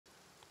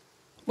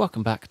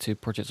Welcome back to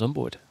Project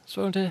Zomboid.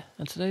 Zomboid here,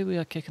 and today we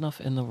are kicking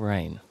off in the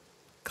rain.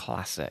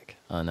 Classic,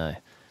 I know.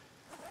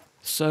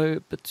 So,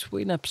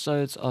 between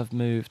episodes I've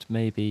moved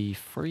maybe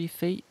 3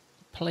 feet,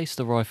 placed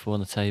the rifle on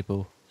the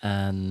table,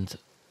 and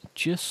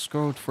just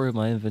scrolled through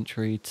my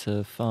inventory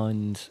to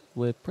find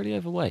we're pretty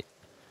overweight.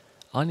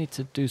 I need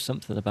to do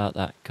something about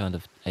that kind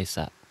of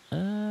ASAP.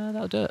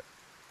 That'll do it.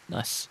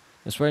 Nice.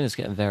 This rain is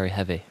getting very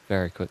heavy,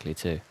 very quickly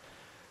too.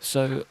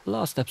 So,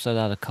 last episode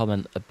I had a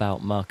comment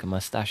about marking my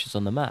stashes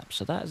on the map,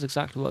 so that is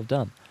exactly what I've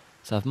done.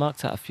 So I've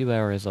marked out a few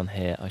areas on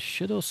here. I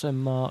should also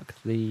mark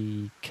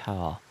the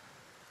car.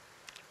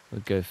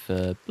 We'll go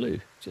for blue,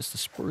 just to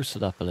spruce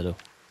it up a little.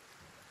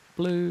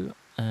 Blue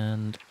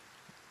and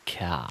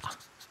car.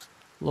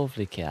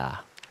 Lovely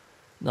car.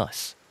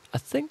 Nice. I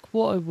think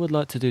what I would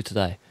like to do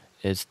today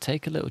is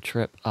take a little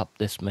trip up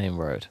this main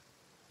road.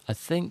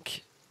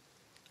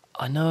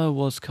 I know I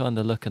was kind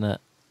of looking at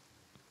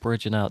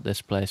bridging out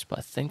this place, but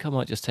I think I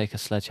might just take a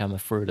sledgehammer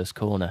through this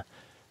corner.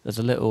 There's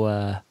a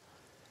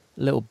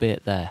little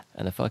bit there,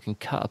 and if I can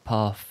cut a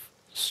path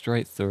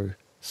straight through,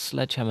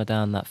 sledgehammer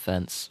down that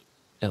fence,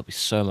 it'll be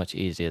so much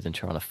easier than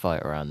trying to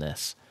fight around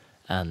this.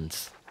 And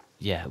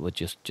yeah, it would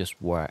just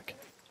work,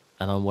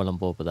 and I'm well on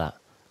board with that.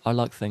 I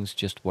like things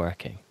just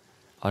working.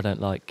 I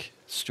don't like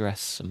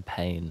stress and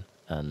pain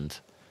and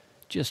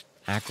just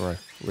aggro,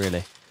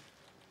 really.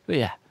 But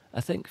yeah,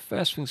 I think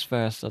first things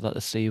first, I'd like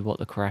to see what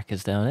the crack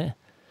is down here.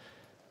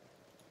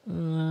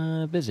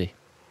 Busy.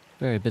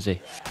 Very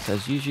busy. So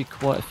there's usually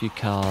quite a few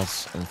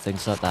cars and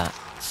things like that.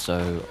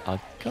 So I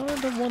kind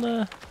of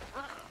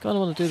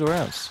wanna do the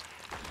rounds.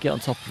 Get on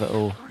top of it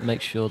all,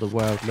 make sure the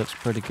world looks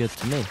pretty good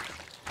to me.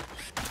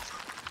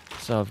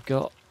 So I've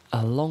got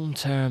a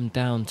long-term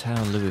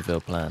downtown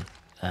Louisville plan,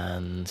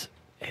 and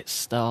it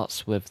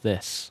starts with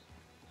this.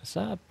 Is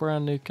that a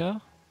brand new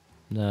car?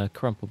 No,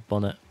 crumpled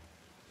bonnet.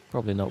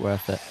 Probably not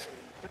worth it.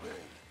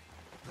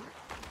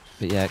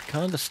 But yeah, it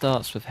kind of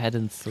starts with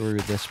heading through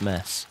this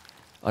mess.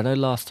 I know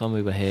last time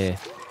we were here,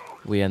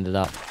 we ended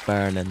up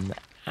burning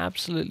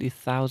absolutely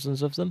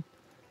thousands of them,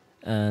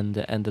 and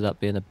it ended up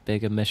being a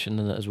bigger mission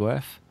than it was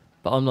worth.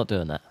 But I'm not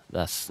doing that.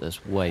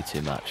 That's way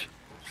too much.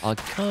 I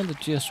kind of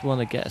just want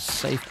to get a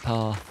safe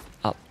path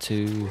up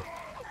to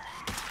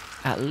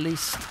at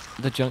least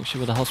the junction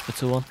with the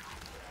hospital on.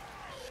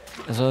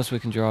 As long as we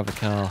can drive a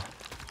car.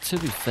 To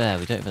be fair,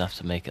 we don't even have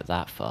to make it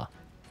that far.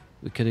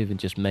 We could even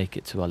just make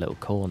it to our little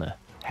corner.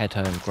 Head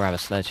home, grab a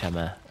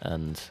sledgehammer,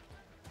 and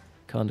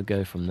kind of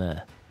go from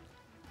there.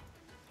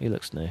 He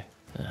looks new.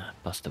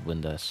 Busted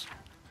windows.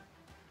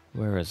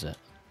 Where is it?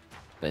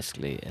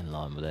 Basically in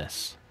line with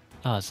this.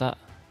 Ah, is that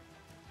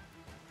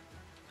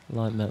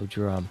light metal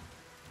drum?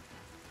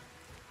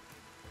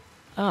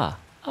 Ah,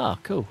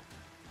 cool.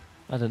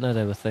 I didn't know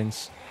there were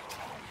things.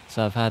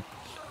 So I've had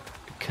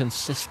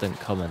consistent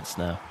comments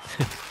now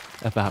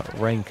about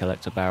rain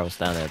collector barrels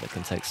down there that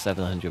can take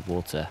 700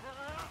 water.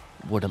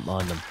 Wouldn't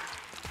mind them.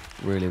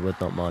 Really would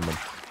not mind them.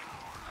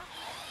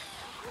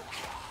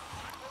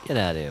 Get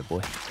out of here, boy.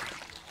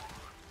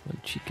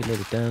 One cheeky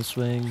little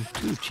downswing,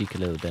 two cheeky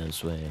little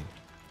downswing.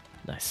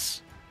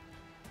 Nice.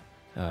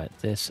 Alright,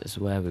 this is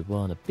where we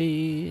want to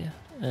be.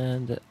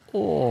 And,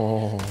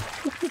 oh!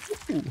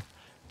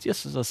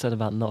 Just as I said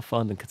about not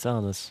finding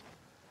katanas.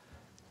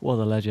 What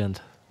a legend.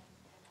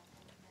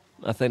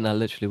 I think that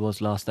literally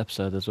was last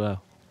episode as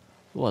well.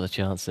 What are the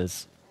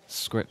chances?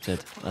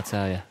 Scripted, I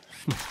tell you.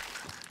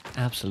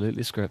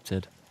 Absolutely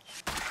scripted.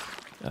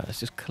 Alright,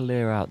 let's just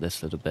clear out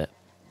this little bit.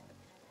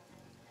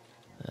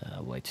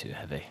 Way too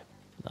heavy.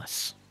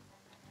 Nice.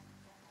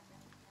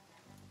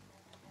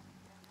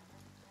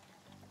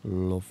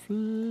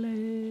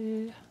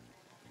 Lovely.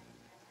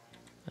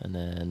 And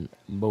then,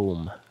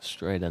 boom,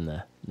 straight in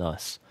there.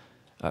 Nice.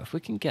 Alright, if we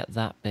can get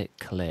that bit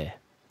clear,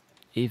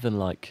 even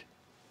like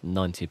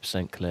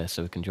 90% clear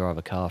so we can drive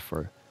a car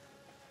through,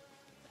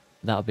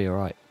 that'll be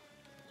alright.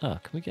 Oh,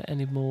 can we get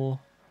any more?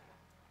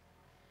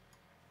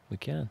 We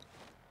can.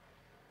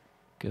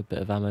 Good bit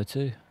of ammo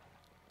too.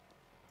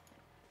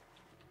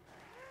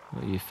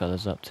 What are you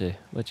fellas up to?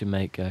 Where'd your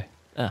mate go?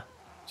 Ah,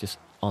 just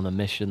on a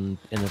mission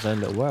in his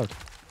own little world.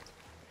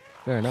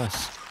 Very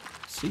nice.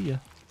 See ya.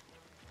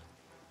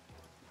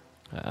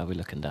 How are we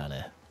looking down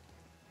here?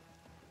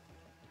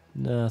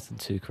 Nothing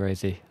too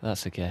crazy.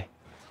 That's okay.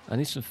 I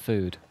need some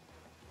food.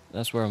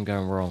 That's where I'm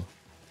going wrong.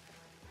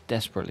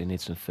 Desperately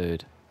need some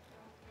food.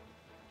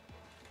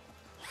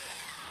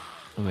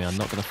 I mean, I'm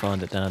not going to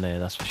find it down here,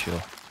 that's for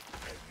sure.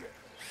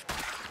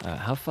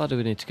 How far do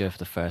we need to go for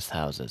the first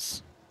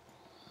houses?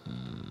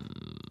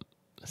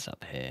 It's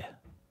up here.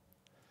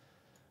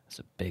 It's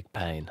a big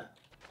pain.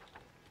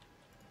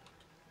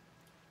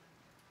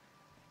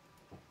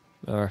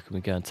 I reckon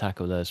we go and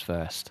tackle those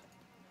first.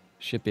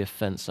 Should be a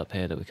fence up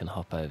here that we can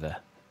hop over.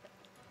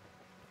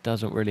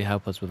 Doesn't really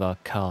help us with our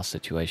car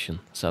situation.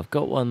 So I've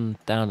got one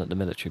down at the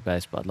military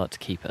base, but I'd like to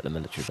keep it at the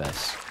military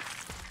base.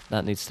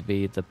 That needs to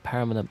be the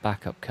permanent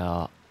backup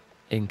car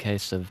in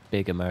case of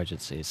big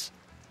emergencies.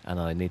 And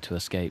I need to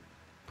escape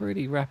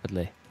pretty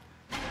rapidly.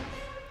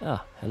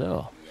 Ah,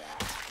 hello.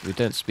 We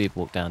don't speed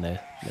walk down here,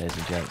 ladies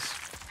and gents.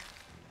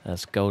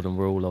 That's golden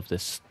rule of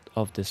this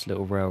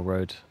little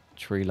railroad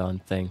tree line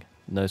thing.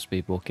 No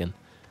speed walking.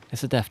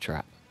 It's a death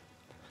trap.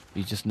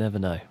 You just never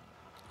know.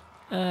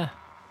 Ah.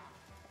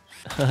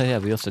 Oh yeah,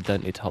 we also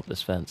don't need to hop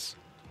this fence.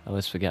 I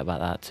always forget about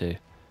that too.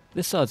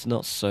 This side's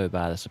not so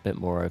bad, it's a bit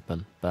more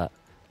open, but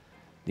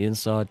the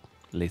inside,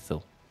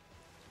 lethal.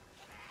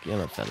 Get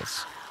on,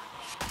 fellas.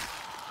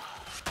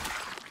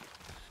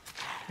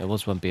 There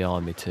was one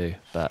behind me too,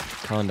 but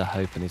kinda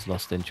hoping he's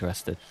lost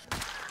interest.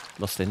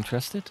 Lost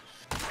interested?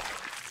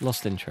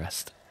 Lost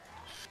interest.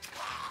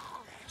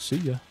 See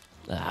ya.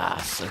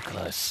 Ah, so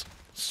close.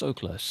 So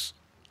close.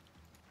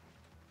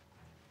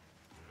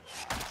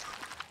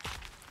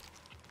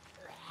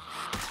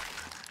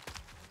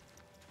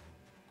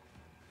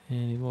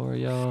 Any more of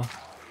y'all?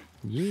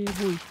 Yeah,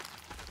 boy.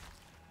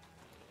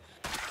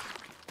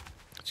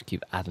 Just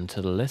keep adding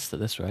to the list at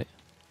this rate.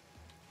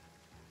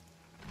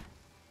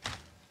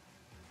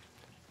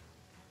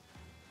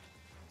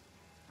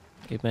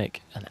 You'd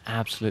make an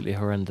absolutely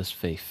horrendous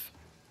thief.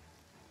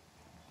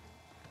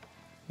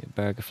 Your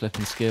burger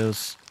flipping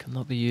skills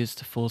cannot be used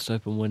to force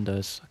open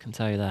windows, I can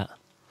tell you that.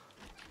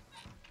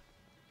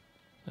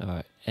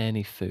 Alright,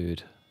 any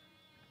food.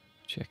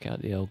 Check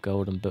out the old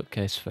golden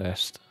bookcase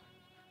first.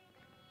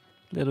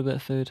 Little bit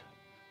of food.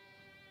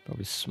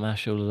 Probably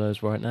smash all of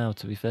those right now,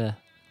 to be fair.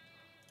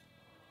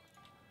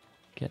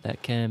 Get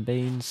that canned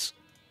beans.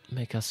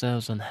 Make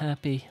ourselves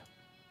unhappy.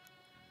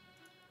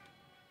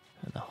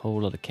 And a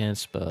whole lot of canned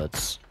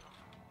spuds.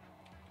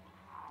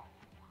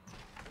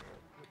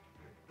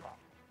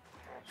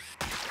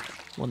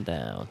 One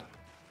down.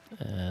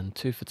 And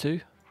 2 for 2.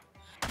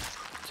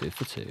 2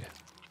 for 2.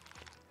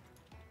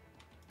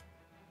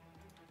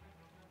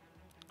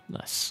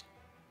 Nice.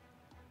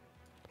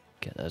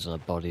 Get those on our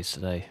bodies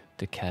today.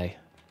 Decay.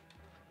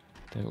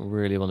 Don't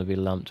really want to be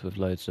lumped with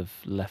loads of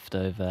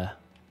leftover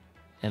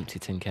empty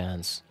tin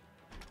cans.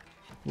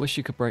 Wish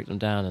you could break them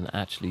down and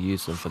actually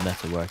use them for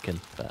metalworking,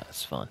 but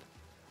it's fine.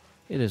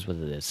 It is what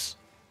it is.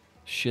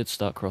 Should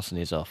start crossing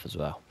these off as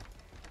well.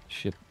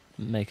 Should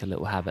make a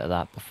little habit of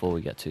that before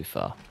we get too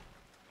far.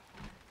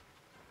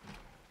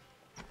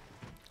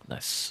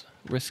 Nice.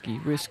 Risky,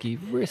 risky,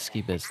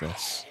 risky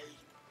business.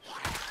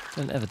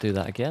 Don't ever do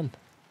that again.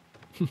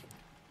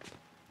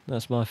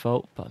 That's my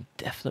fault, but I'm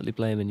definitely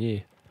blaming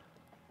you.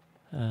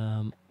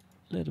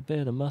 Little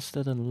bit of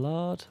mustard and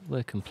lard.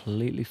 We're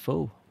completely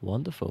full.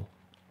 Wonderful.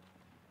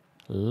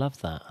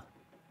 Love that.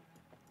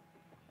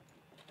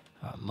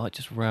 I might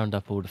just round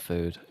up all the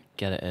food,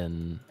 get it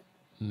in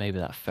maybe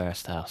that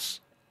first house.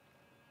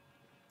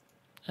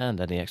 And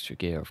any extra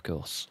gear, of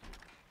course.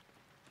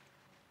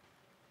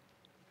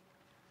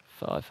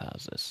 5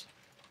 houses.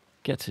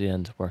 Get to the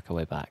end, work our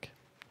way back.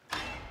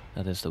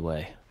 That is the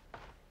way.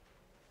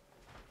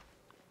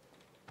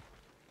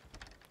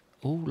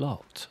 All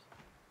locked.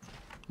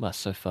 Well,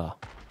 so far.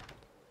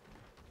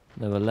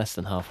 They were less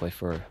than halfway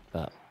through,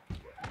 but...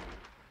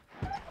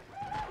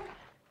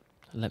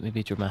 Let me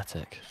be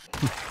dramatic.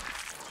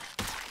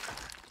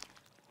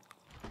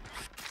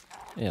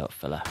 Yeah,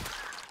 fella.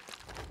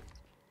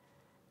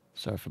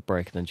 Sorry for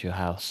breaking into your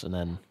house and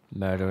then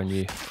murdering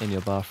you in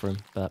your bathroom,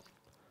 but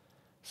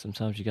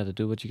sometimes you gotta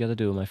do what you gotta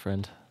do, my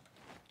friend.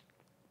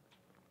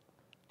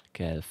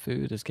 Okay, the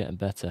food is getting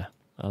better.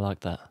 I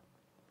like that.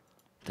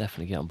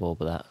 Definitely get on board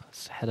with that.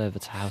 Let's head over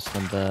to house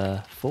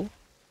number 4.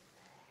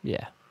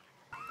 Yeah.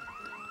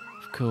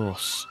 Of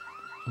course.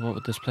 What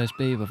would this place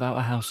be without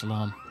a house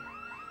alarm?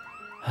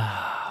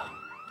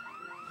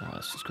 Alright,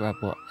 let's just grab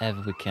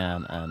whatever we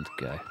can and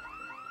go.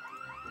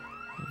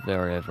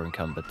 Very over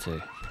encumbered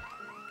too.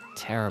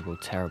 Terrible,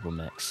 terrible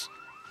mix.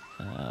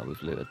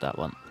 We've looted that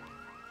one.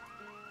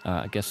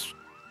 Alright, I guess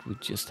we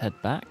just head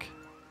back.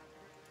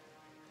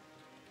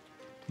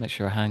 Make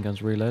sure our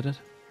handgun's reloaded.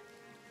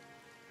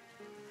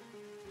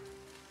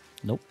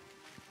 Nope.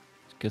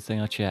 It's a good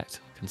thing I checked,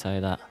 I can tell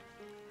you that.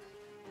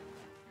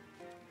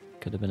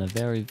 Could have been a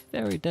very,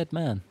 very dead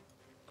man.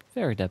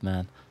 Very dead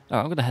man.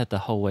 Alright, I'm going to head the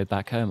whole way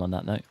back home on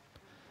that note.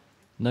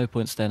 No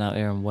point staying out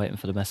here and waiting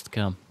for the mess to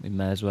come. We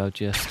may as well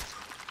just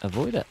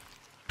avoid it.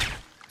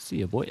 See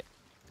ya, boy.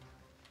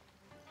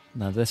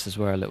 Now this is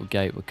where a little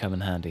gate would come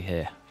in handy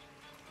here.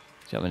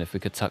 So, I mean, if we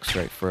could tuck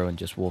straight through and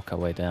just walk our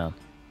way down.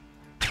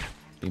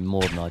 Be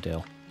more than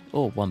ideal.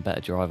 Or one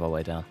better, drive our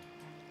way down.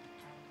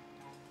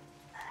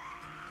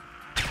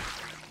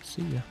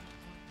 See ya.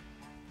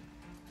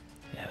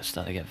 Yeah, we're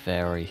starting to get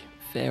very,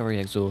 very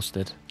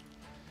exhausted.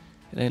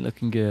 It ain't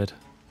looking good.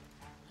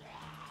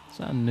 Is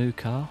that a new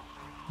car?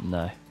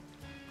 No.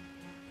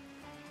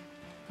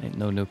 Ain't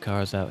no new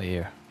cars out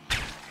here.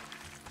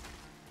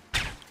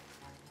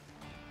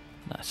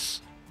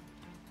 Nice.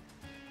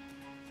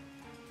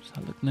 Does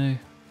that look new?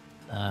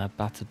 Nah,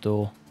 battered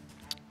door.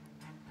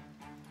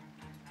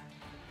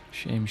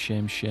 Shame,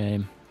 shame,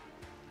 shame.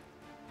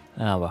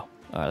 Ah well.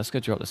 Alright, let's go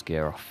drop this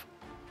gear off.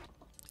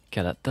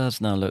 Okay, that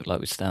does now look like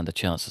we stand a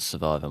chance of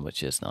surviving,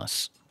 which is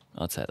nice.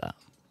 I'll take that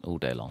all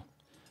day long.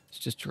 Let's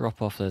just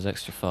drop off those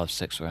extra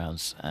 5-6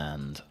 rounds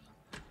and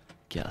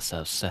get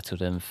ourselves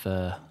settled in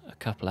for a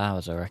couple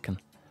hours, I reckon.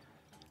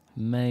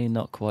 May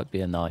not quite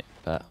be a night,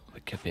 but we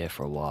could be here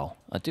for a while.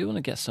 I do want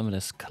to get some of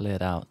this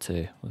cleared out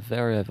too. We're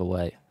very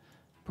overweight.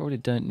 Probably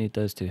don't need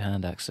those 2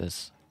 hand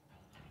axes.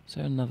 Is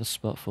there another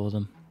spot for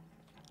them?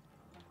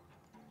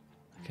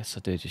 I guess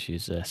I do just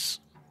use this.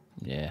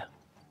 Yeah.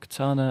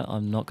 Katana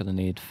I'm not going to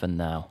need for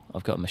now.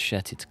 I've got a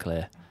machete to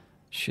clear.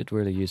 Should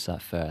really use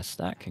that first.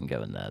 That can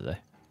go in there though.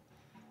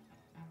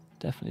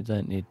 Definitely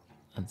don't need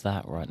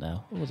that right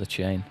now. Or the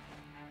chain.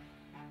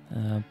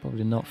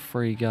 Probably not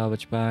 3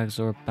 garbage bags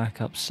or a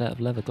backup set of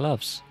leather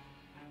gloves.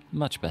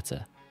 Much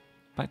better.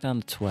 Back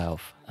down to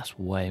 12. That's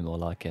way more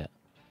like it.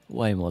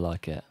 Way more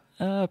like it.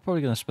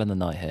 Probably going to spend the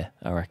night here,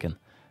 I reckon.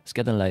 It's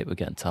getting late, we're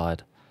getting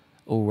tired.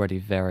 Already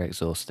very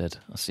exhausted.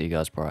 I'll see you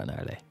guys bright and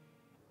early.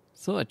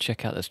 Thought I'd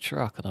check out this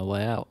truck on our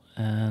way out,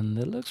 and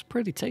it looks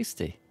pretty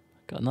tasty.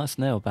 Got a nice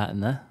nail bat in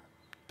there.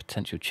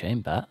 Potential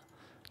chain bat.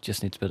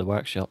 Just needs a bit of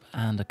workshop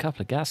and a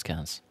couple of gas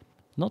cans.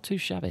 Not too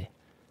shabby.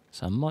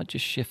 So I might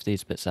just shift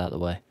these bits out of the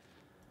way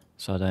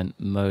so I don't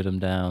mow them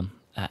down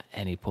at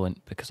any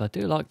point, because I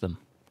do like them.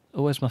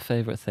 Always my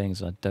favourite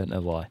things, and I don't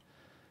know why. I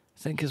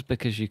think it's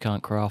because you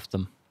can't craft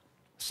them.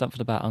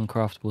 Something about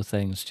uncraftable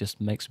things just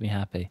makes me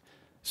happy,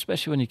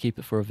 especially when you keep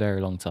it for a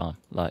very long time,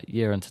 like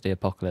year into the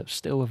apocalypse,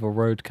 still with a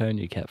road cone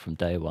you kept from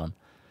day one.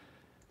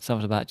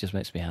 Something about it just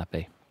makes me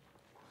happy.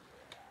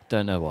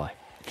 Don't know why.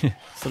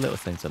 It's the little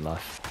things in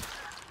life.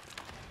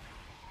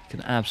 You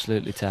can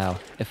absolutely tell,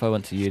 if I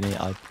went to uni,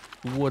 I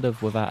would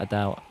have, without a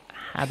doubt,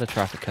 had a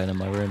traffic cone in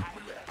my room,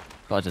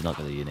 but I did not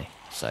go to uni,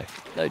 so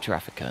no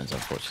traffic cones,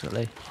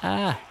 unfortunately.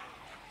 Ah!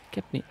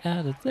 Get me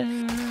out of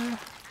there!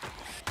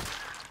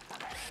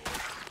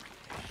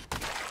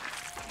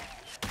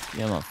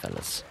 Come on,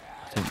 fellas.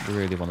 I don't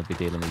really want to be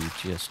dealing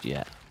with you just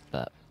yet,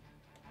 but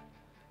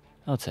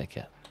I'll take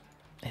it.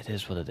 It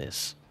is what it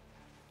is.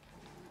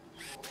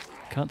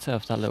 Can't tell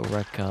if that little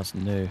red car's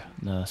new.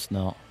 No, it's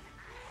not.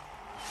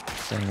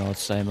 Same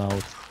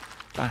old.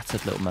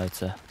 Battered little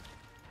motor.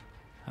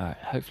 Alright,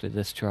 hopefully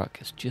this truck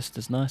is just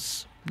as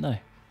nice. No,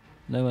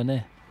 nowhere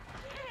near.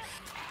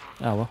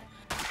 Oh well.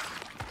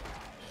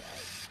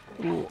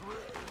 Ooh.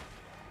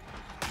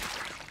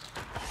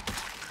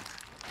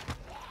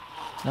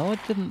 Now I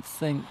didn't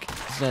think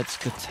Zeds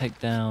could take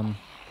down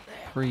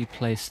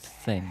pre-placed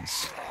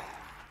things.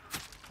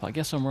 But I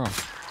guess I'm wrong.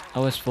 I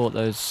always thought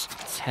those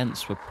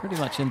tents were pretty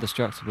much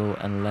indestructible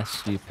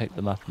unless you pick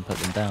them up and put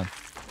them down.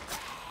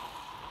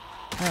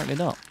 Apparently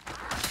not.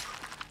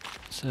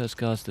 So those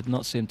guys did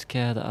not seem to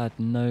care that I had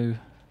no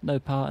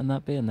part in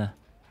that being there.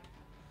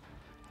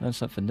 Learn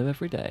something new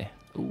every day.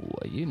 Ooh,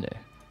 are you new?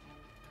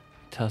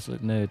 He does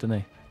look new, doesn't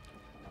he?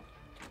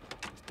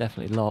 It's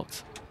definitely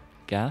locked.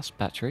 Gas,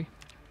 battery.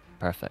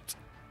 Perfect.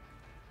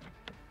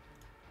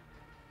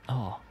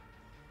 Oh.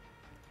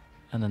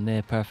 And a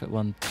near perfect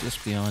one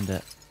just behind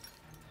it.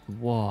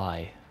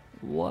 Why?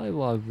 Why?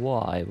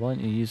 Why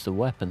don't you use the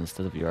weapon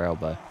instead of your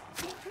elbow?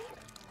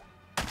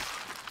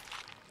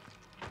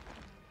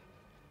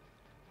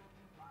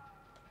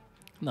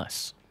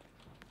 Nice.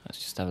 Let's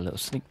just have a little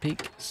sneak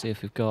peek, see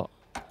if we've got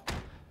a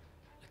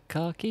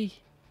car key.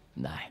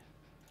 No.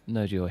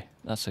 No joy.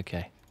 That's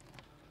okay.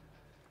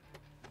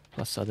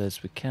 Plus that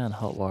is, we can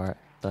hotwire it,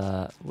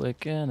 but we're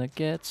gonna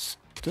get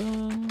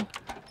stung.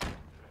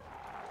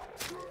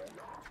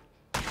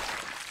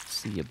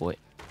 See ya, boy.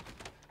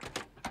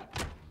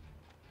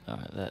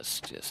 Alright, let's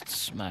just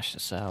smash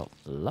this out.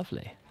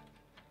 Lovely.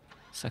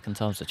 Second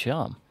time's the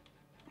charm.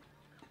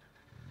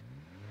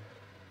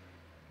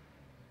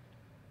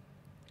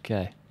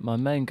 Okay, my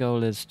main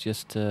goal is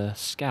just to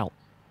scout.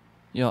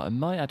 Yeah, I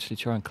might actually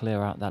try and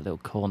clear out that little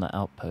corner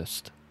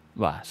outpost.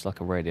 Well, it's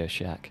like a radio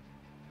shack.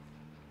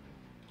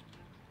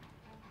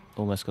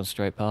 Almost gone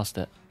straight past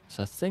it.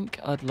 So I think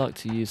I'd like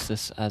to use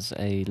this as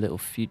a little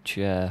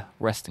future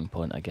resting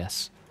point, I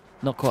guess.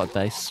 Not quite a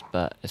base,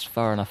 but it's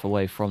far enough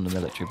away from the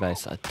military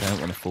base that I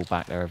don't want to fall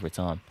back there every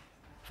time.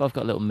 If I've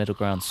got a little middle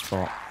ground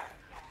spot,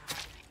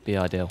 be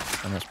ideal,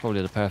 and that's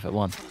probably the perfect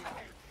one.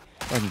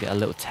 If I can get a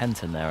little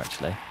tent in there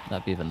actually,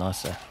 that'd be even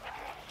nicer.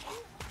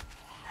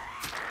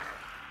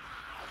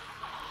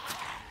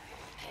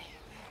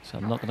 So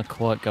I'm not going to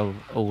quite go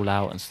all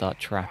out and start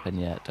trapping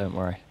yet, don't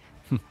worry.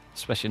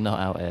 Especially not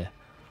out here.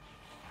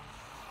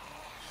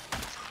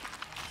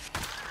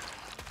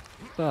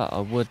 But I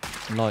would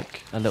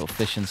like a little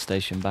fishing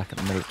station back at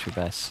the military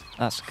base.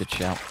 That's a good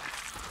shout.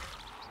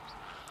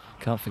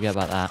 Can't forget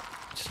about that.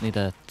 Just need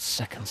a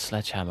second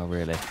sledgehammer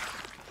really.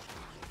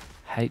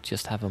 Hate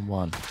just having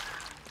one.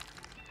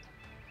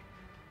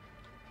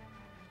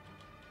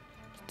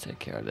 Take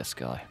care of this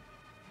guy.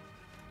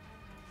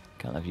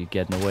 Can't have you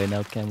getting away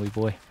now, can we,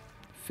 boy?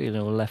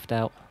 Feeling all left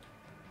out.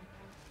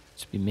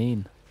 Just be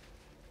mean.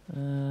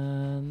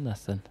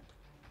 Nothing.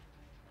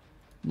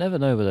 Never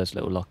know with those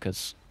little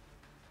lockers.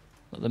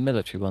 The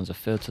military ones are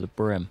filled to the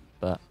brim,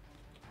 but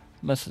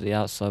most of the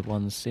outside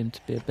ones seem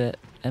to be a bit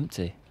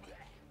empty.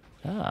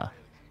 Ah.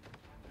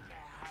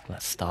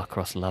 Let's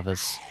star-crossed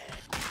lovers.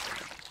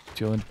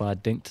 Joined by a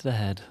dink to the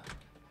head.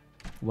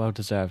 Well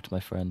deserved,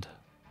 my friend.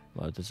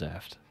 Well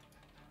deserved.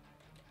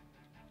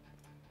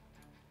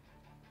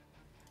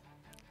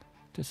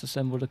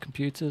 Disassemble the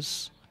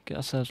computers. Get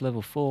ourselves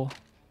level 4.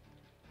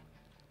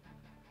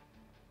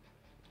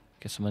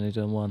 Guess I'm only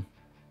doing 1.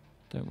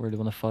 Don't really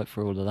want to fight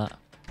for all of that.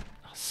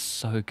 Oh,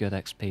 so good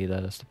XP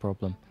though, that's the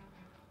problem.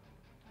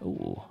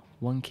 Ooh,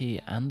 1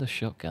 key and a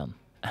shotgun.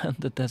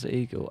 And a Desert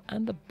Eagle.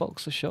 And a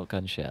box of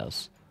shotgun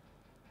shells.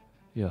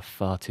 You're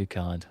far too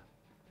kind.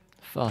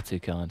 Far too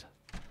kind.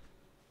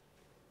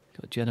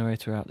 Got a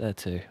generator out there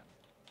too.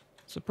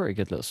 It's a pretty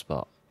good little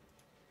spot.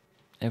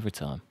 Every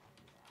time.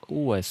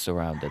 Always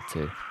surrounded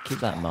too. Keep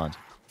that in mind.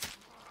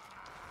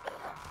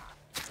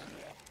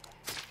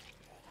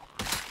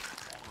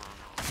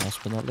 Last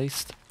but not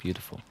least,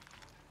 beautiful.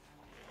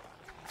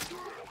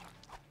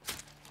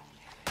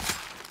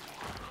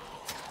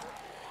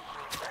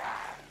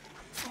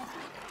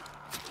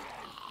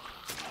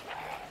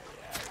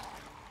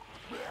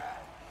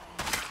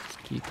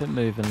 Just keep it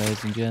moving,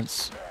 ladies and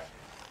gents.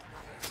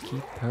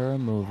 Keep her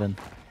moving.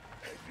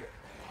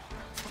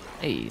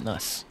 Hey,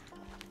 nice.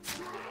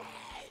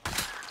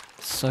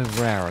 So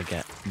rare I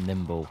get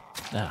nimble.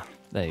 Ah,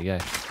 there you go.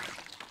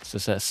 So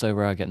that's so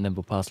rare I get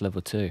nimble past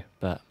level 2,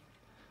 but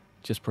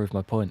just proved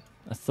my point.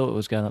 I thought it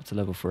was going up to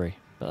level 3,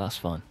 but that's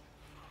fine.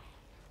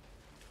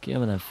 Get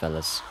on then,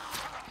 fellas.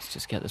 Let's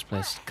just get this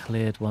place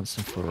cleared once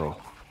and for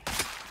all.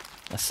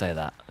 I say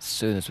that, as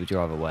soon as we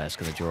drive away, it's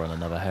going to draw in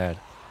another herd.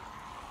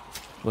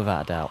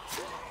 Without a doubt.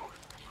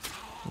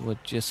 We'll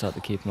just have to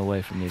keep them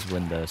away from these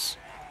windows.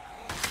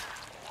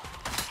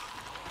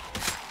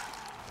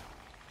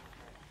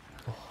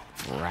 Oh,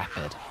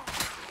 rapid.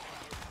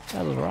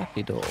 El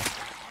Rapido.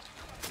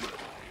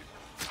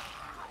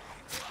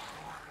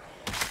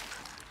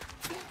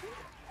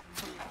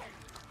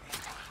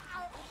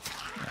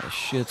 I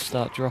should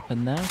start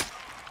dropping now.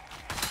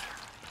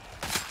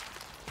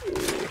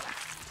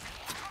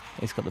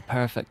 He's got the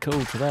perfect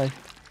cool today.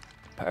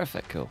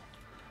 Perfect cool.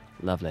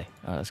 Lovely.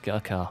 Alright, let's get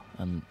our car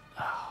and...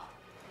 Oh,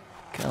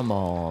 come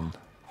on.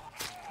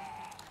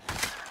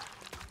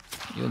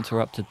 You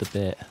interrupted the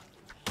bit.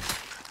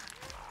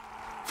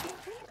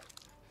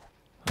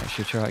 Alright,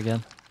 should we try it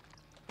again?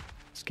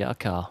 Let's get our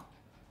car.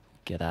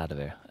 Get out of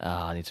here.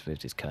 Ah, I need to move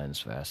these cones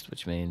first,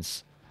 which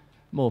means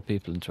more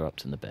people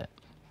interrupting the bit.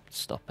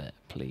 Stop it,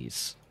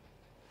 please.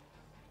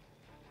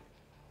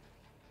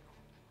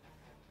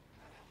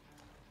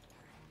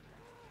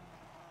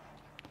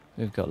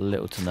 We've got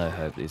little to no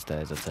hope these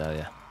days, I tell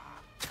you.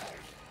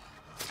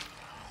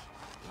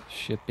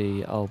 Should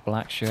be old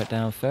black shirt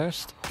down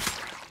first.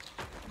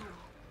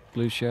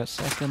 Blue shirt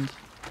second.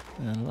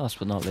 And last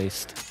but not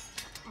least,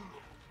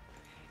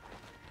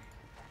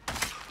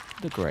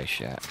 the grey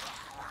shirt.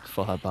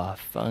 Followed by a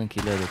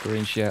funky little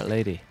green shirt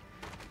lady.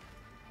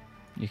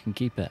 You can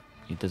keep it.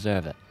 You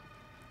deserve it.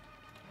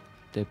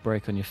 Did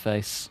break on your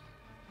face.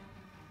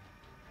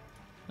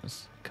 It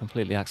was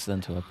completely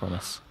accidental, I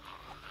promise.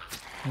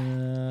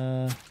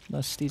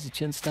 Nice steezy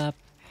chin stab.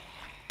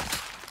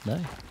 No.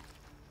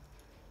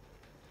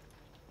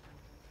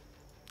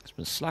 It's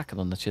been slacking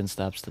on the chin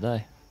stabs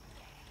today.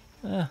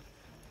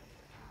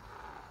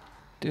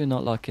 Do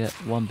not like it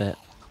one bit.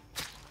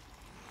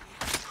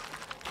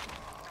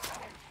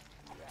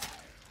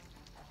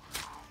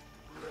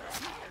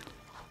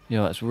 You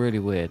know, it's really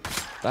weird.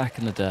 Back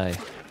in the day,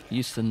 I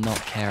used to not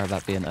care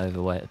about being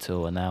overweight at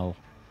all, and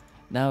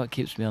now it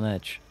keeps me on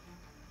edge.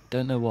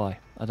 Don't know why.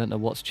 I don't know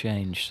what's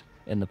changed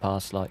in the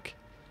past, like,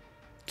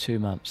 2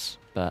 months,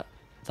 but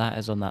that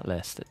is on that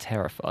list. It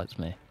terrifies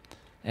me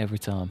every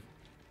time.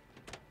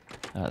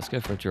 Let's go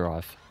for a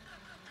drive.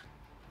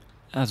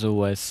 As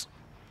always,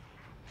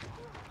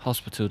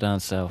 hospital down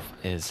south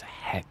is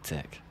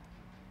hectic.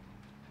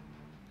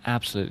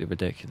 Absolutely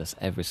ridiculous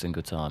every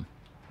single time.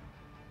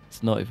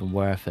 It's not even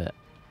worth it.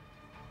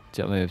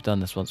 Do you know what I mean? We've done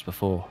this once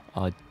before.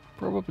 I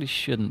probably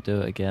shouldn't do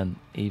it again,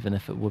 even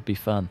if it would be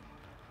fun.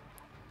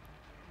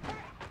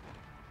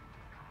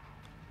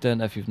 Don't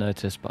know if you've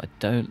noticed, but I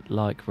don't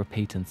like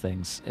repeating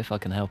things if I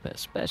can help it,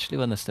 especially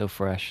when they're still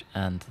fresh,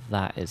 and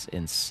that is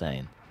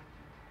insane.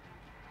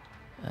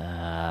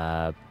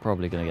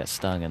 Probably going to get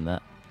stung in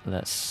that.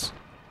 Let's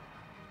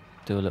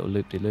do a little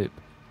loop-de-loop.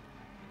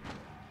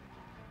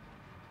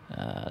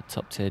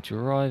 Top tier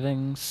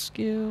driving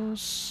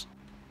skills.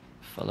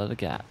 Follow the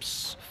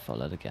gaps.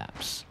 Follow the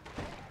gaps.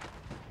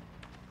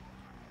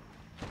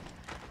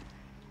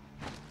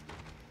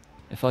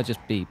 If I just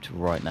beeped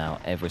right now,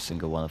 every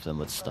single one of them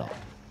would stop.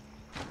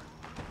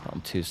 But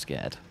I'm too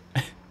scared.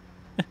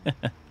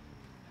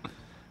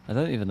 I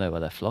don't even know where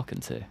they're flocking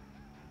to.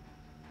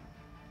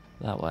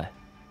 That way.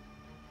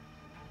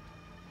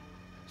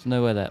 There's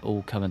no way they're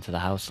all coming to the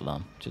house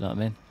alarm. Do you know what I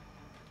mean?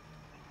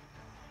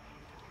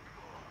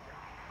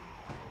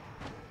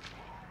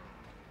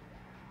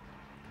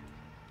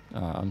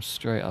 Alright, I'm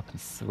straight up and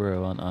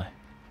through, aren't I?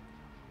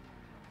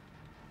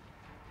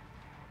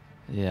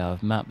 Yeah,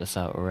 I've mapped this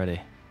out already.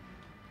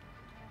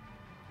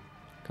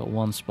 Got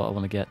one spot I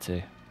want to get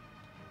to.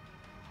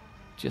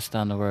 Just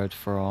down the road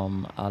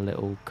from our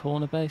little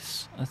corner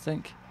base, I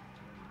think.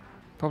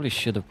 Probably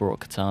should have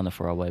brought katana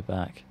for our way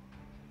back.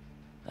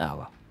 Oh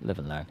well, live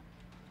and learn.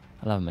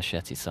 I'll have a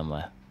machete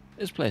somewhere.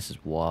 This place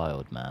is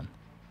wild, man.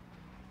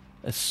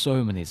 There's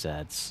so many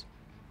Zeds.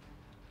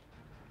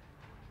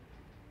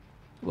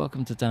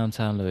 Welcome to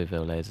downtown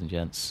Louisville, ladies and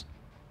gents.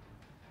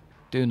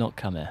 Do not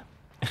come here.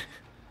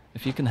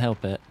 If you can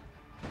help it,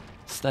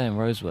 stay in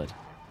Rosewood.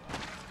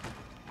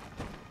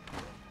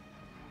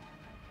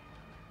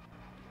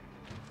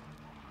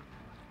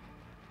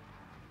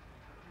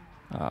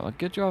 Alright, I'm a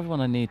good driver when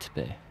I need to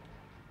be.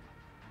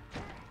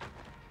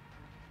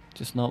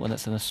 Just not when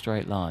it's in a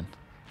straight line.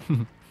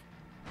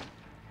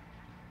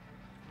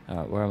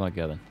 Alright, where am I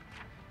going?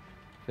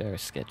 Very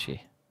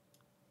sketchy.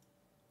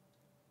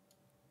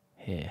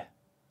 Here.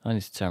 I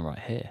need to turn right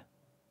here.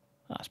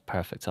 That's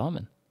perfect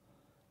timing.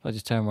 If I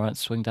just turn right and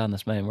swing down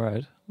this main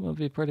road, we'll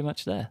be pretty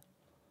much there.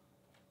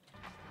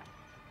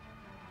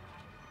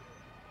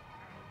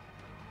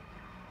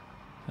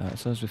 Alright,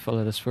 as long as we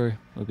follow this through,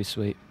 we'll be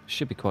sweet.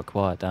 Should be quite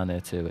quiet down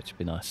here too, which would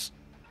be nice.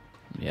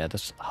 Yeah,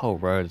 this whole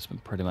road has been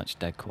pretty much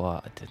dead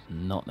quiet. I did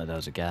not know there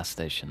was a gas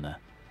station there.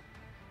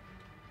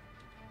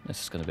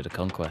 This is going to be the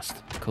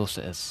conquest. Of course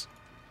it is.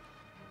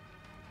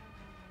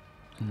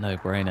 No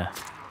brainer.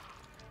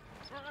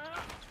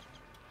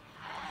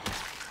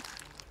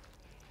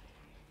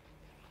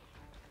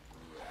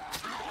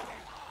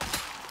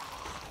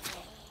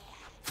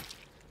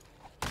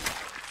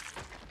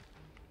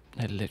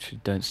 They literally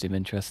don't seem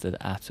interested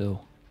at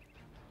all.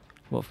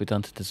 What have we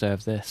done to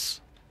deserve this?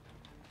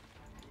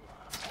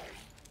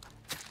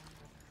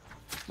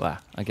 Well,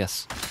 I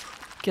guess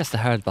the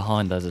herd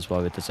behind us is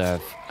why we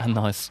deserve a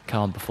nice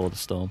calm before the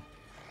storm.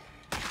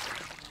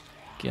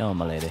 Get on,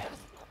 my lady.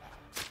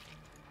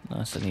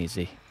 Nice and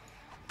easy.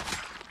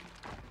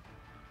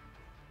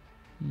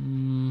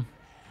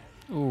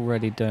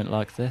 Already don't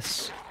like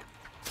this.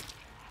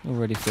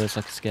 Already feels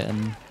like it's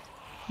getting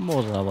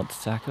more than I want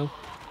to tackle.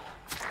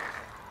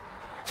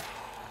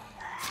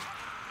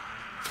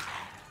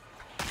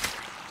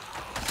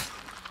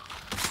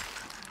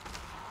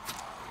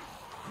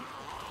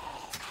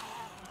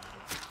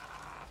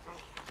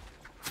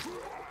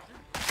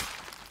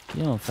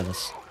 Come on,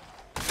 fellas.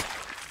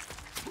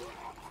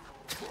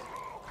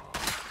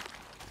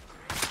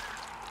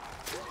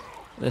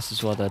 This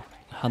is why the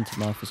hunting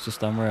knife is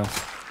just unreal.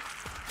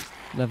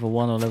 Level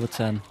 1 or level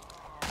 10.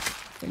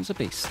 Thing's a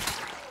beast.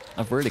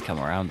 I've really come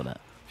around on it.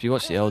 If you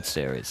watch the old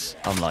series,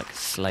 I'm like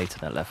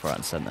slating it left, right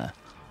and centre.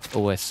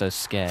 Always so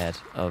scared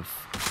of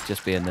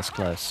just being this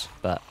close.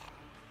 But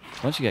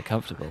once you get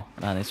comfortable,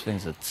 man, these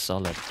things are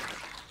solid.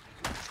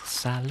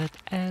 Solid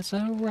as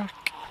a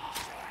rock.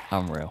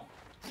 Unreal.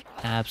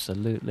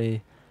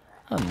 Absolutely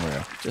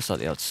unreal. Just like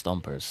the old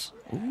stompers.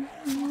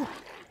 Ooh.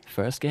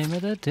 First game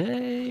of the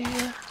day.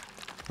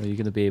 What are you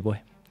going to be,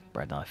 boy?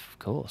 Bread knife, of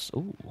course.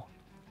 Ooh.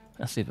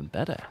 That's even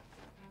better.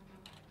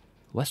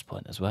 West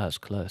Point as well is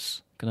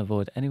close. Can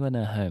avoid anywhere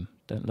near home.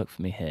 Don't look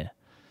for me here.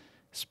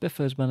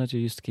 Spiffo's manager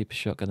used to keep a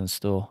shotgun in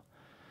store.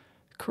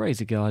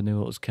 Crazy guy knew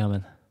what was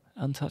coming.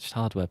 Untouched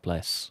hardware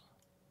place.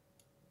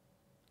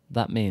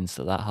 That means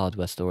that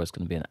hardware store is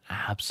going to be an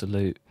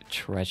absolute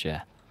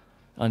treasure.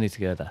 I need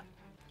to go there.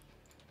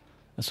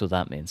 That's what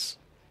that means.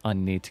 I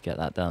need to get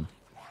that done.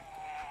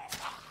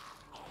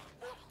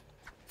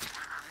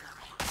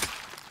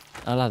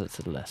 I'll add it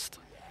to the list.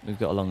 We've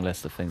got a long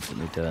list of things that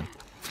we're doing.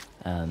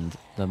 And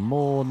the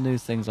more new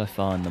things I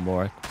find, the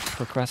more I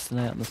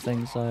procrastinate on the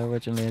things I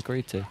originally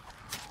agreed to.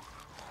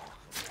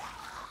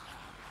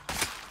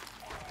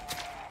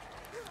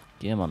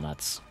 Come on,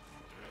 lads.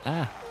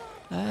 Ah.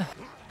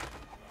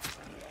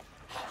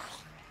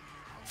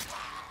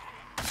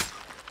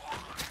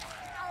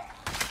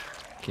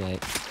 Okay.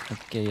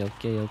 There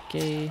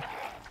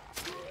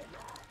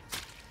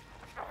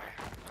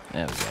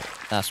we go.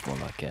 That's more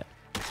like it.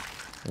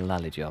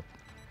 Lally job.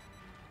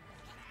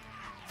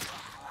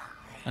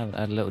 I haven't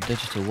had a little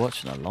digital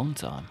watch in a long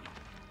time.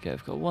 Okay,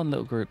 we've got one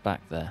little group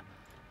back there.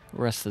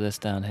 The rest of this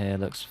down here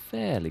looks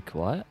fairly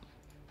quiet.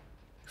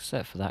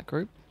 Except for that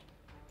group.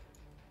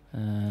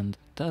 And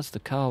does the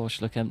car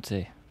wash look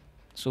empty?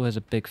 It's always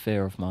a big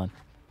fear of mine.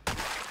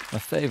 My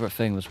favourite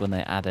thing was when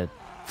they added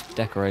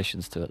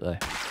decorations to it though.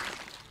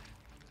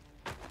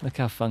 Look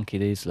how funky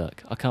these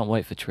look. I can't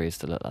wait for trees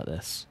to look like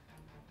this.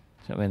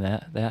 Do you know what I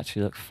mean? They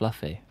actually look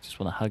fluffy. Just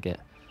want to hug it.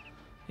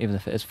 Even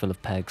if it is full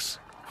of pegs.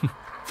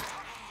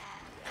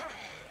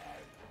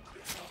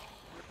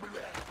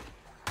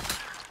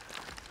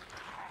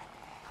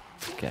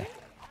 Okay.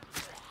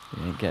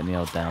 We ain't getting the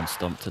old down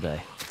stomp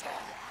today.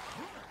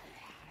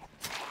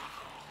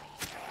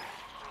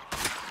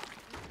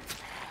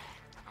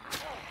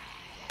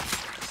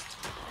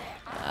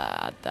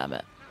 Ah, damn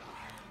it.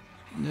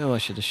 Knew I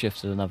should have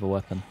shifted another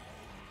weapon.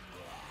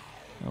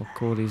 Oh,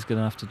 Cordy's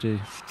gonna have to do.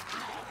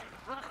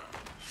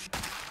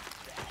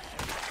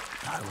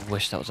 I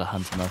wish that was a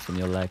hunting knife in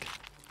your leg.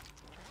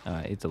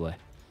 Alright, either way.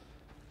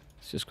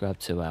 Let's just grab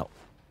two out.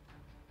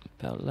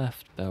 Belt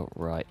left, belt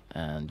right,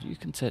 and you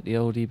can take the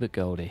oldie but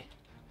goldie.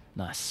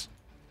 Nice.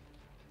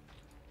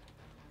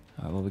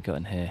 Alright, what we got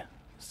in here?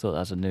 I thought that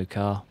was a new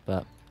car,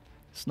 but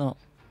it's not.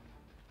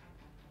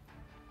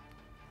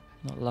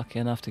 Not lucky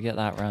enough to get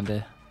that round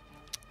here.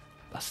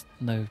 That's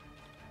no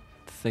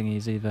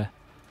thingies either.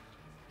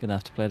 Gonna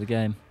have to play the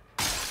game.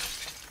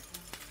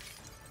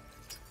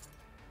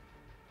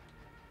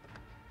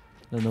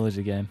 the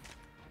noisy game.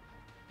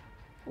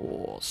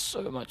 Oh,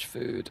 so much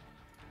food.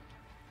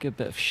 Good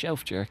bit of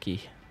shelf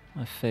jerky.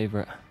 My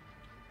favourite.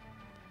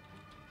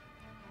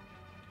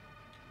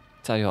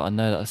 Tell you what, I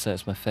know that I say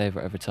it's my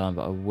favourite every time,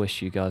 but I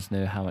wish you guys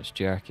knew how much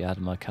jerky I had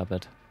in my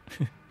cupboard.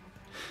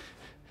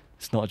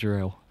 It's not a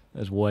drill.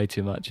 There's way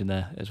too much in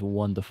there. It's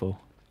wonderful.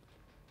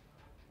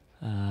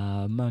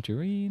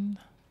 Margarine.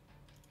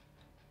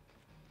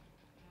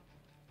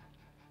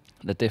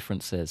 The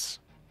difference is,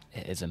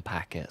 it is in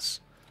packets.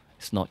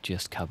 It's not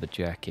just cupboard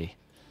jerky.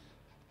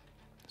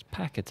 It's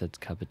packeted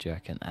cupboard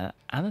jerky. An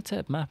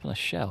annotated map on a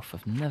shelf.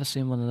 I've never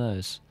seen one of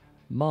those.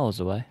 Miles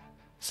away.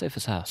 Safe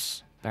as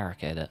house.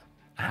 Barricade it.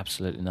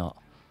 Absolutely not.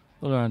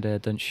 All around here,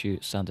 don't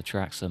shoot. Sound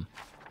attracts them.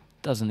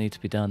 Doesn't need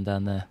to be done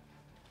down there.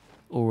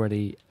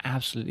 Already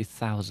absolutely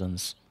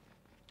thousands.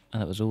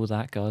 And it was all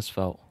that guy's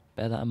fault.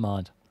 Bear that in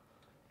mind.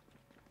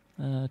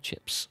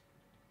 Chips.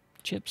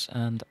 Chips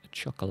and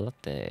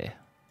chocolate.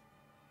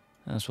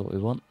 That's what we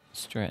want.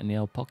 Straight in the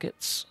old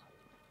pockets.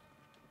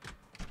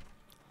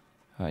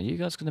 Alright, you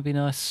guys gonna be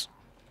nice?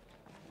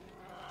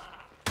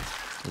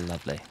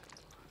 Lovely.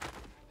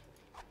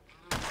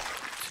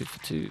 2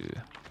 for 2.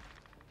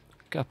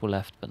 Couple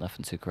left, but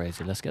nothing too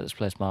crazy. Let's get this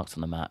place marked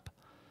on the map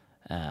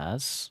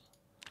as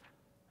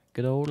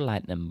good old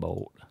lightning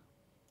bolt.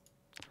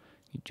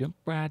 You jump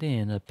right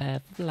in a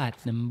path of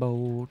lightning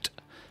bolt.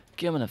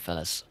 Come on,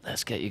 fellas.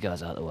 Let's get you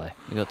guys out of the way.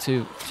 We've got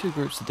two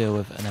groups to deal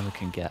with, and then we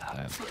can get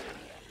home.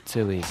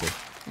 Too easy.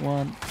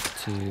 1,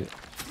 2,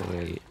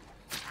 3.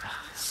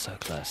 So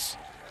close.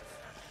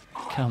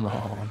 Come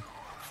on.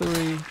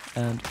 3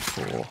 and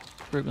 4.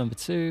 Group number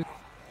 2.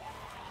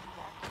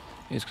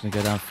 Who's going to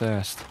go down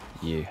first?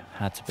 You.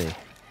 Had to be.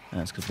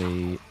 And it's going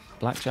to be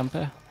black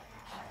jumper.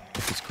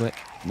 If it's quick.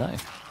 No.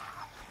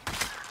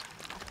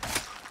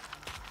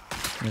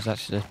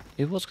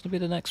 It was going to be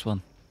the next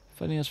one.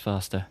 If only it was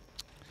faster.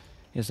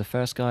 Here's the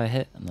first guy I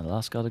hit and the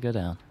last guy to go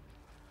down.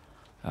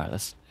 Alright,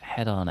 let's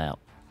head on out.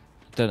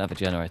 Don't have a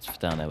generator for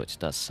down there, which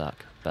does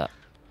suck. But,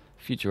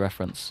 future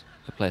reference,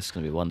 the place is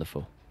going to be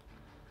wonderful.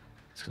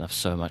 It's going to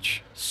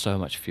have so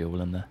much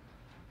fuel in there.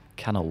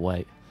 Cannot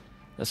wait.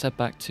 Let's head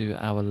back to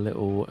our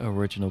little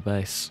original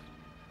base.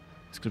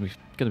 It's going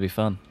to be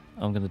fun.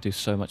 I'm going to do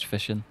so much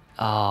fishing.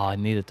 Ah, I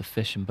needed the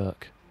fishing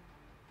book.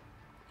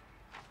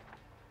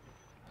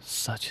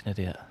 Such an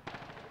idiot.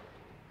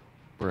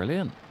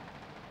 Brilliant.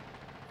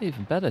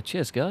 Even better.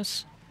 Cheers,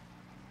 guys.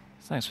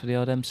 Thanks for the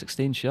old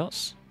M16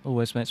 shots.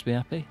 Always makes me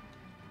happy.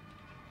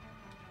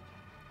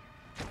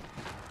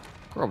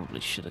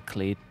 Probably should have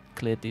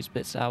cleared these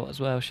bits out as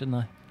well, shouldn't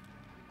I?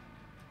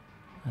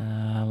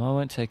 I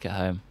won't take it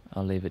home.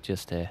 I'll leave it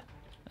just here.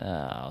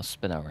 I'll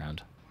spin it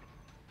around.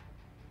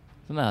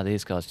 I don't know how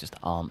these guys just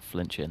aren't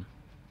flinching.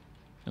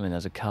 I mean,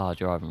 there's a car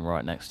driving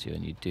right next to you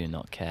and you do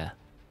not care.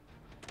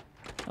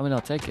 I mean,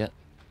 I'll take it,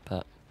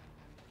 but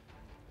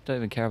don't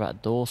even care about a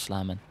door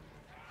slamming.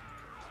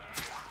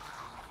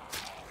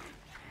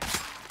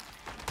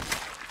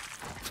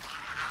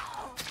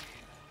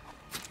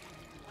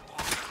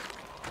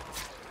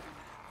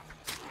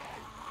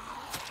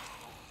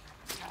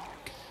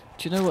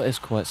 Do you know what is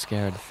quite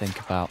scary to think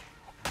about?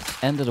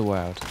 End of the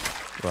world,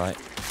 right?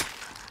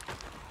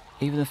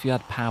 Even if you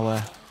had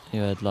power,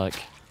 you had like,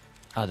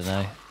 I don't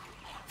know,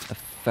 a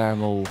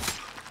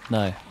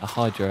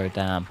hydro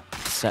dam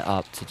set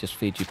up to just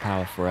feed you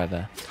power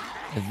forever.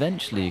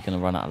 Eventually you're going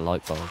to run out of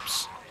light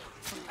bulbs.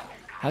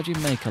 How do you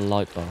make a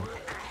light bulb?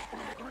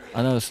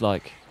 I know it's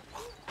like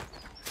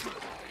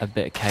a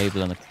bit of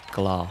cable and a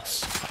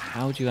glass, but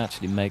how do you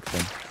actually make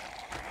them?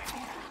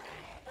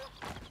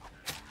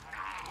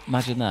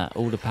 Imagine that,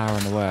 all the power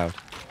in the world.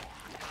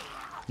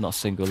 Not a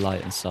single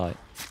light in sight.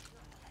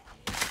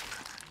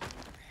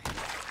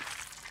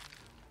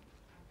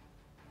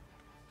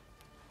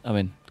 I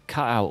mean,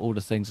 cut out all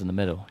the things in the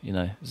middle, you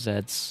know,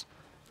 zeds,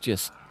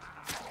 just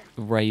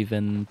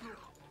raven,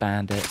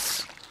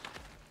 bandits,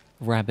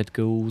 rabid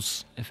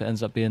ghouls, if it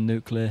ends up being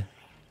nuclear.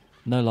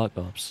 No light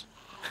bulbs.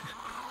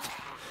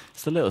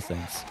 It's the little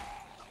things.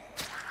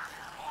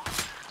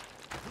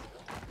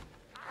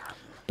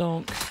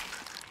 Donk.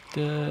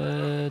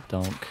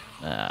 Donk.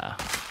 Ah.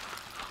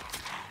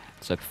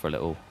 Let's hope for a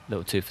little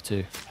 2 for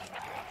 2.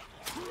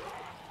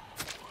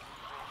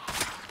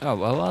 Oh,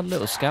 well, our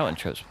little scouting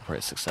trips were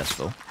pretty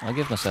successful. I'll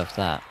give myself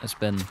that. It's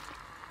been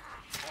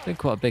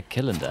quite a big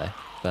killing day,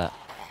 but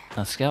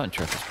our scouting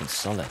trip has been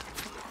solid.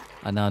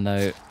 I now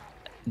know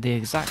the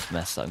exact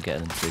mess that I'm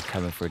getting into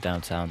coming through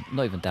downtown,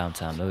 not even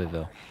downtown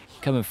Louisville,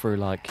 coming through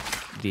like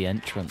the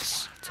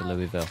entrance to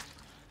Louisville.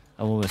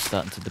 I'm almost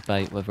starting to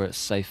debate whether it's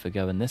safer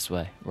going this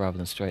way rather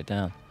than straight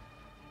down.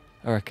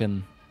 I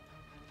reckon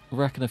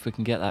if we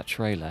can get that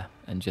trailer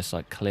and just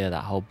like clear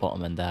that whole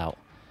bottom end out,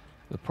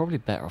 we're probably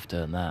better off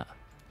doing that.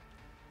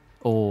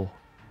 Or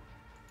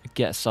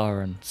get a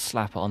siren,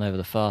 slap it on over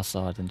the far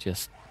side and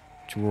just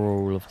draw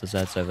all of the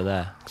Zeds over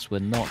there, because we're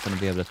not going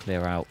to be able to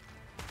clear out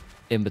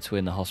in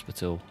between the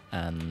hospital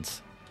and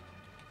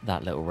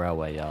that little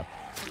railway yard.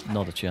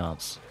 Not a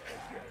chance.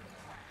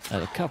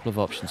 A couple of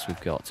options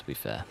we've got, to be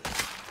fair.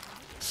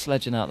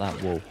 Sledging out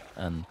that wall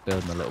and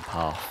building a little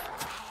path.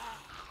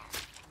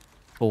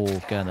 Or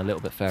going a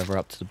little bit further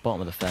up to the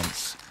bottom of the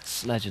fence,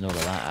 sledging all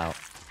of that out.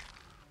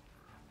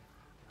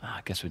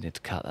 I guess we need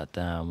to cut that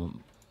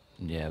down.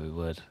 Yeah, we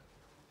would.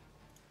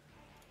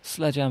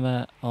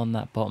 Sledgehammer on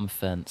that bottom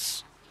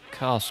fence.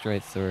 Car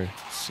straight through.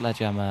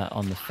 Sledgehammer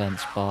on the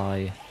fence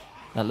by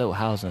that little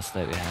housing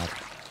estate we had.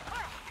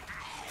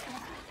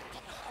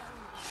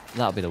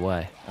 That'll be the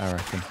way, I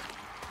reckon.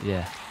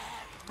 Yeah.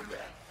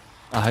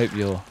 I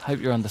hope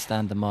you're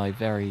understanding my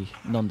very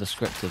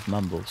non-descriptive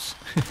mumbles.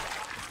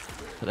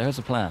 But there is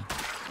a plan.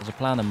 There's a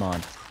plan in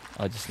mind.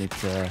 I just need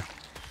to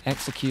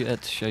execute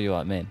it to show you what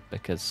I mean.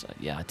 Because,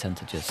 yeah, I tend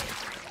to just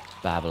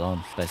babble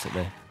on,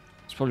 basically.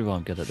 It's probably why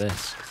I'm good at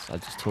this. 'Cause I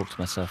just talk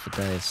to myself for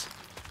days.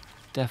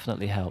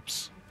 Definitely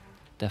helps.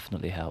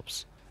 Definitely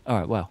helps.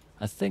 Alright, well,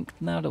 I think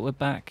now that we're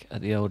back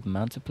at the old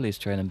mounted police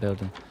training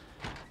building,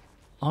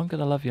 I'm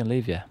going to love you and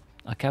leave you.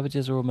 Our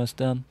cabbages are almost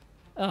done.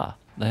 Ah,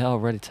 they are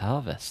ready to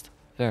harvest.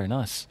 Very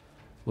nice.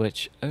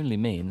 Which only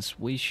means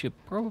we should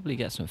probably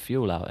get some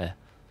fuel out here.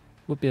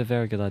 Would be a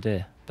very good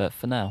idea. But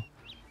for now,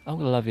 I'm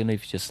going to love you and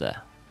leave you just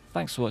there.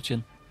 Thanks for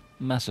watching.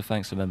 Massive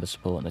thanks to members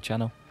supporting the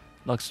channel.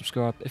 Like,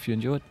 subscribe if you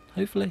enjoyed.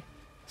 Hopefully,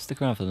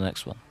 stick around for the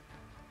next one.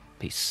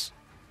 Peace.